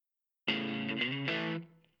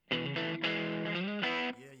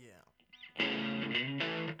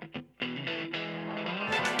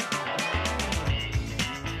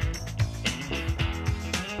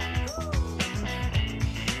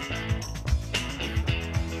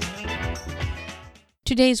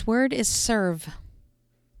Today's word is serve.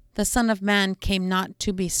 The Son of Man came not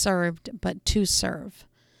to be served, but to serve.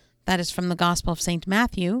 That is from the Gospel of St.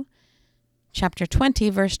 Matthew, chapter 20,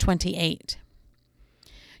 verse 28.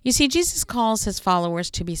 You see, Jesus calls his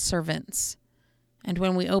followers to be servants. And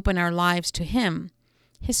when we open our lives to him,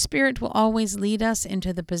 his Spirit will always lead us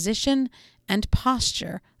into the position and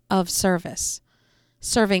posture of service.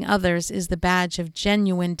 Serving others is the badge of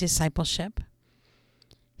genuine discipleship.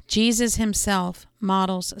 Jesus himself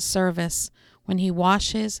models service when he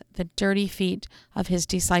washes the dirty feet of his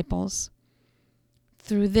disciples.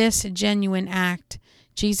 Through this genuine act,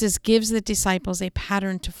 Jesus gives the disciples a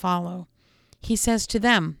pattern to follow. He says to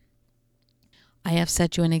them, "I have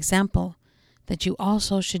set you an example that you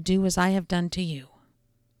also should do as I have done to you."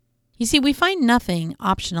 You see, we find nothing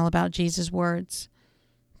optional about Jesus' words.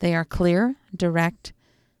 They are clear, direct,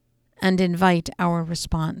 and invite our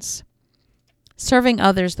response. Serving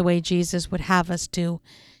others the way Jesus would have us do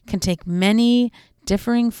can take many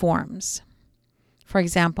differing forms. For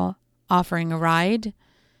example, offering a ride,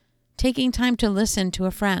 taking time to listen to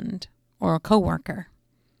a friend or a coworker,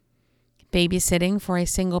 babysitting for a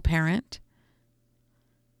single parent,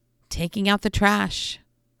 taking out the trash,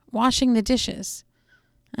 washing the dishes,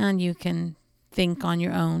 and you can think on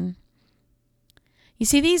your own. You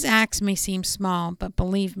see, these acts may seem small, but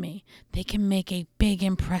believe me, they can make a big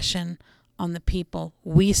impression on the people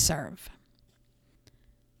we serve.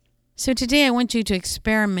 So today I want you to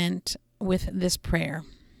experiment with this prayer.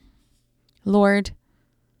 Lord,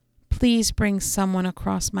 please bring someone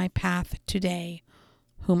across my path today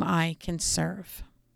whom I can serve.